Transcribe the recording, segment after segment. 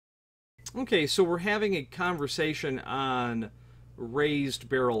Okay, so we're having a conversation on raised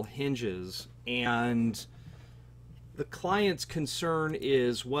barrel hinges, and the client's concern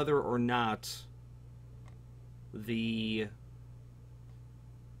is whether or not the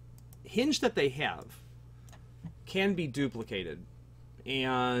hinge that they have can be duplicated.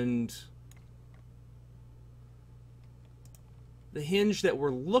 And the hinge that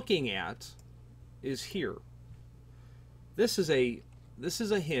we're looking at is here. This is a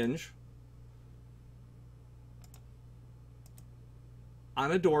hinge on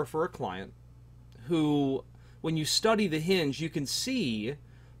a door for a client who, when you study the hinge, you can see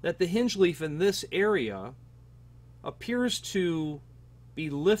that the hinge leaf in this area appears to be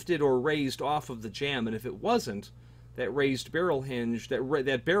lifted or raised off of the jamb, and if it wasn't, that raised barrel hinge,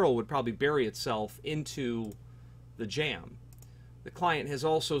 that barrel would probably bury itself into the jamb. The client has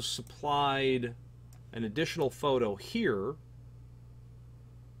also supplied an additional photo here.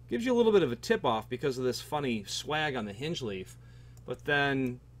 Gives you a little bit of a tip-off because of this funny swag on the hinge leaf, but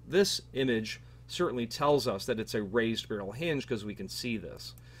then this image certainly tells us that it's a raised barrel hinge because we can see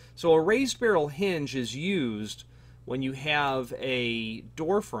this. So a raised barrel hinge is used when you have a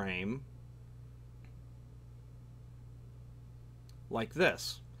door frame like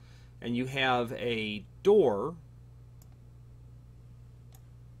this, and you have a door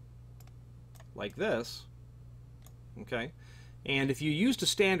like this, okay? And if you used a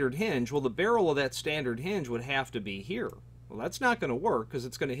standard hinge, well, the barrel of that standard hinge would have to be here. Well, that's not going to work because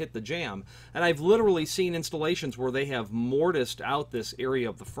it's going to hit the jamb. And I've literally seen installations where they have mortised out this area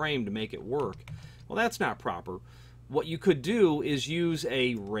of the frame to make it work. Well, that's not proper. What you could do is use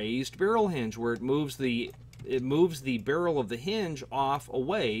a raised barrel hinge where it moves the barrel of the hinge off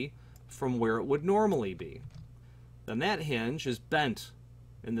away from where it would normally be. Then that hinge is bent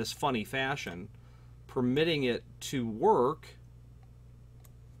in this funny fashion, permitting it to work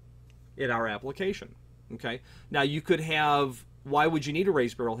in our application. Okay. Now you could have, why would you need a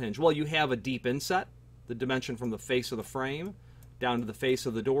raised barrel hinge? Well, you have a deep inset. The dimension from the face of the frame down to the face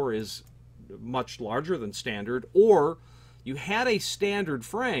of the door is much larger than standard. Or you had a standard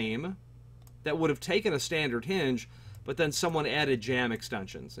frame that would have taken a standard hinge, but then someone added jamb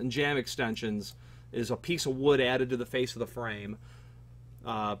extensions. And jamb extensions is a piece of wood added to the face of the frame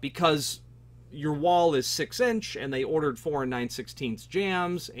because your wall is 6-inch and they ordered 4 9/16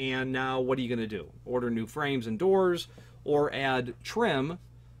 jambs, and now what are you going to do? Order new frames and doors, or add trim,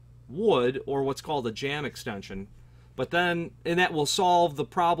 wood, or what's called a jamb extension. But then, and that will solve the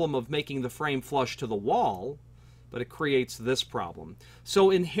problem of making the frame flush to the wall, but it creates this problem. So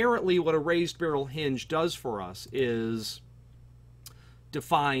inherently what a raised barrel hinge does for us is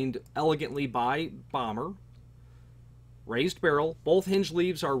defined elegantly by Bomber. Raised barrel. Both hinge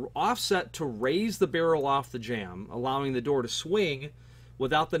leaves are offset to raise the barrel off the jamb, allowing the door to swing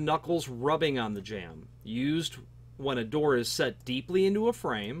without the knuckles rubbing on the jamb. Used when a door is set deeply into a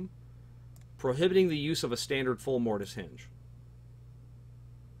frame, prohibiting the use of a standard full mortise hinge.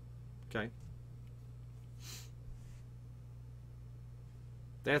 Okay?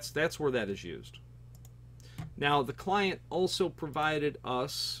 That's where that is used. Now, the client also provided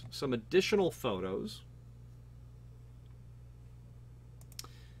us some additional photos.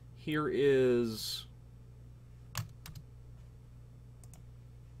 Here is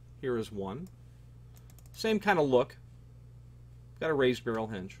one. Same kind of look. Got a raised barrel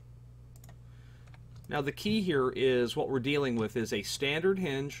hinge. Now the key here is what we're dealing with is a standard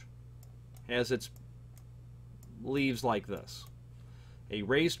hinge has its leaves like this. A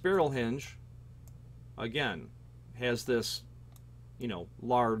raised barrel hinge, again, has this,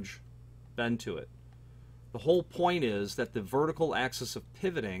 large bend to it. The whole point is that the vertical axis of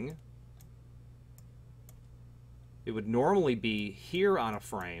pivoting, it would normally be here on a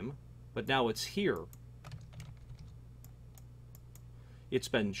frame, but now it's here. It's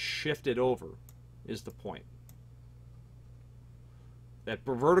been shifted over, is the point. That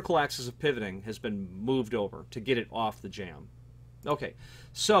vertical axis of pivoting has been moved over to get it off the jamb. Okay,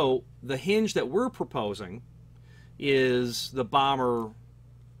 so the hinge that we're proposing is the Bomber.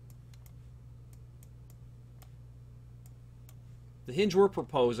 The hinge we're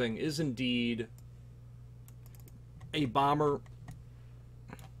proposing is indeed a Bomber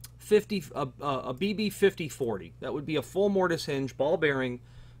 50, a BB 5040. That would be a full mortise hinge, ball bearing,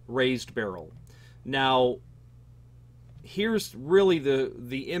 raised barrel. Now, here's really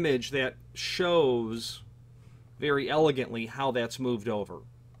the image that shows very elegantly how that's moved over.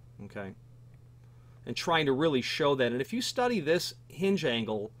 Okay, and trying to really show that. And if you study this hinge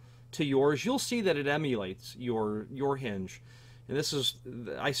angle to yours, you'll see that it emulates your hinge. And this is,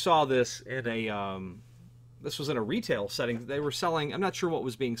 I saw this in this was in a retail setting. They were selling, I'm not sure what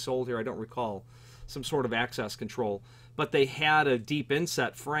was being sold here, I don't recall, some sort of access control, but they had a deep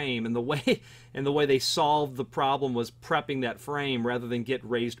inset frame, and the way they solved the problem was prepping that frame rather than get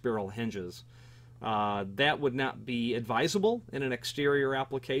raised barrel hinges. That would not be advisable in an exterior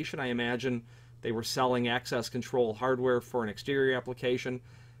application. I imagine they were selling access control hardware for an exterior application.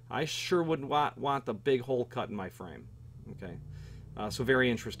 I sure wouldn't want the big hole cut in my frame. Okay, so very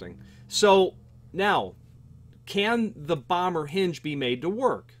interesting. So now, can the bomber hinge be made to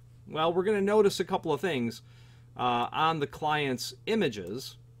work? Well, we're going to notice a couple of things on the client's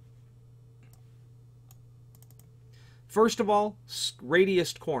images. First of all,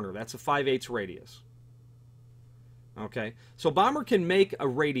 radiused corner. That's a 5/8 radius. Okay, so bomber can make a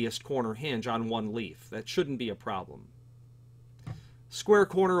radiused corner hinge on one leaf. That shouldn't be a problem. Square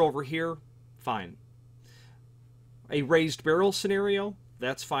corner over here, fine. A raised barrel scenario,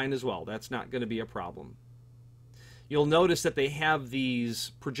 that's fine as well. That's not going to be a problem. You'll notice that they have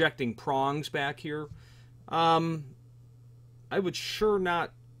these projecting prongs back here. I would sure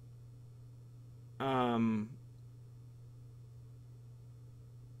not... that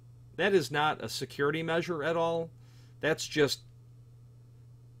is not a security measure at all. That's just...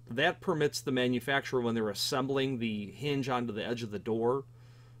 that permits the manufacturer, when they're assembling the hinge onto the edge of the door,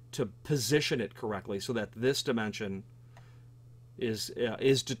 to position it correctly so that this dimension is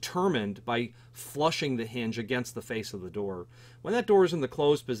determined by flushing the hinge against the face of the door. When that door is in the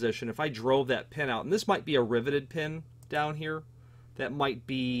closed position, if I drove that pin out, and this might be a riveted pin down here, that might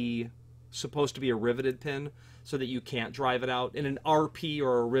be supposed to be a riveted pin so that you can't drive it out. And an RP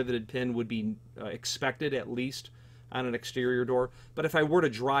or a riveted pin would be expected, at least on an exterior door. But if I were to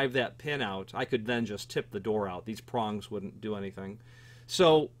drive that pin out, I could then just tip the door out. These prongs wouldn't do anything.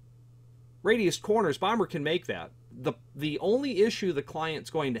 So radius corners, bomber can make that. The only issue the client's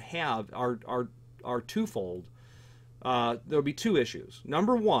going to have are twofold. There'll be two issues.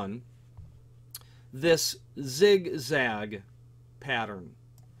 Number one, this zigzag pattern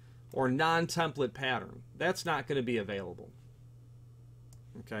or non-template pattern, that's not going to be available.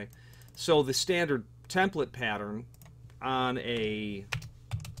 Okay, so the standard template pattern on a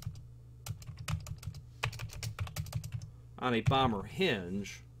bomber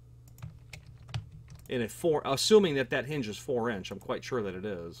hinge, in a assuming that that hinge is 4-inch, I'm quite sure that it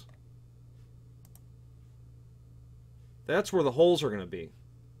is. That's where the holes are going to be.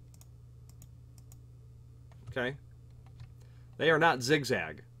 Okay? They are not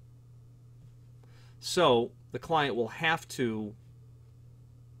zigzag. So the client will have to...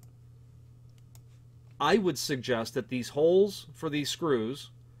 I would suggest that these holes for these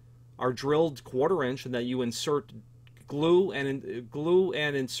screws are drilled 1/4 inch, and that you insert glue and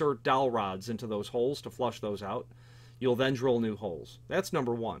insert dowel rods into those holes to flush those out. You'll then drill new holes. That's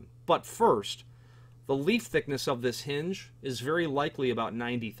number one. But first, the leaf thickness of this hinge is very likely about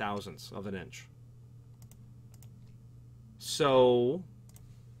 90 thousandths of an inch. So,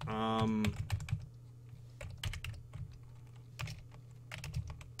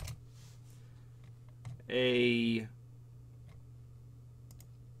 a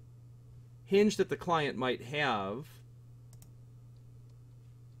hinge that the client might have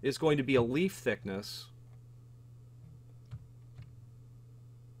is going to be a leaf thickness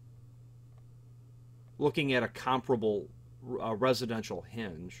looking at a comparable residential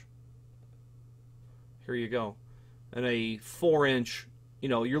hinge. Here you go. And a 4-inch, you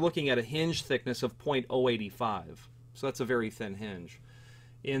know, you're looking at a hinge thickness of 0.085. So that's a very thin hinge.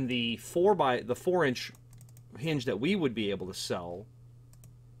 In the 4-inch hinge that we would be able to sell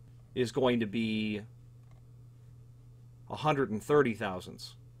is going to be 130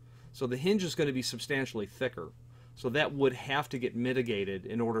 thousandths. So the hinge is going to be substantially thicker. So that would have to get mitigated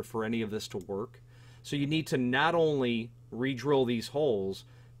in order for any of this to work. So you need to not only re-drill these holes,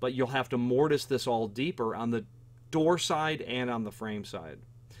 but you'll have to mortise this all deeper on the door side and on the frame side.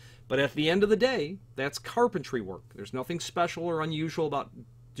 But at the end of the day, that's carpentry work. There's nothing special or unusual about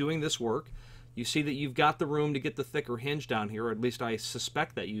doing this work. You see that you've got the room to get the thicker hinge down here, or at least I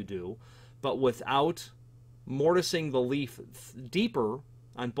suspect that you do, but without mortising the leaf deeper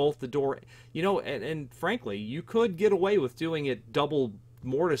on both the door, you know, and frankly, you could get away with doing it double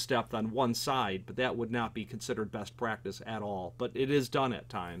mortise depth on one side, but that would not be considered best practice at all. But it is done at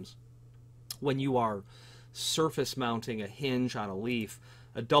times. When you are surface mounting a hinge on a leaf,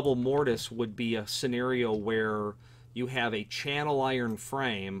 a double mortise would be a scenario where you have a channel iron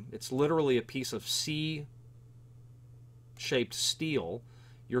frame. It's literally a piece of C-shaped steel.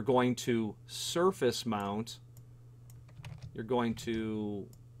 You're going to surface mount. You're going to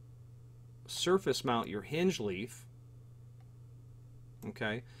surface mount your hinge leaf.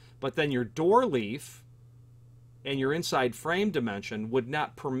 Okay, but then your door leaf and your inside frame dimension would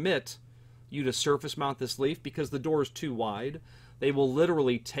not permit you to surface mount this leaf because the door is too wide. They will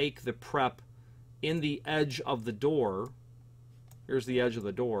literally take the prep in the edge of the door. Here's the edge of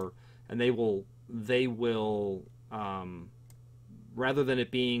the door, and they will rather than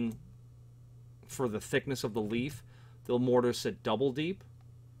it being for the thickness of the leaf, they'll mortise it double deep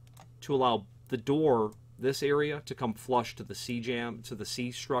to allow the door, this area, to come flush to the C-jamb, to the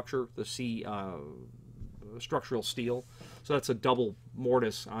C structure, the C structural steel. So that's a double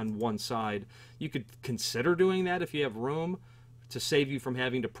mortise on one side. You could consider doing that if you have room to save you from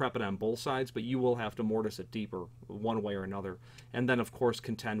having to prep it on both sides, but you will have to mortise it deeper one way or another. And then, of course,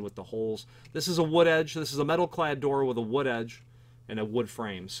 contend with the holes. This is a wood edge. This is a metal-clad door with a wood edge and a wood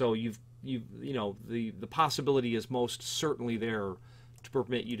frame. So you know, the possibility is most certainly there to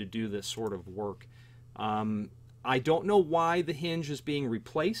permit you to do this sort of work. I don't know why the hinge is being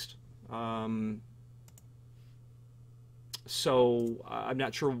replaced. So I'm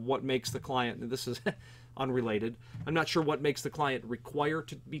not sure what makes the client, this is unrelated, I'm not sure what makes the client require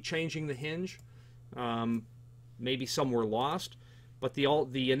to be changing the hinge. Maybe some were lost, but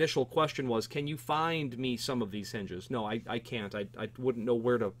the initial question was, can you find me some of these hinges? No, I can't. I wouldn't know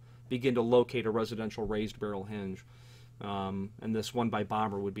where to begin to locate a residential raised barrel hinge. And this one by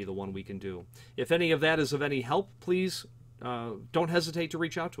Bomber would be the one we can do. If any of that is of any help, please don't hesitate to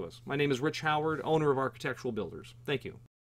reach out to us. My name is Rich Howard, owner of Architectural Builders. Thank you.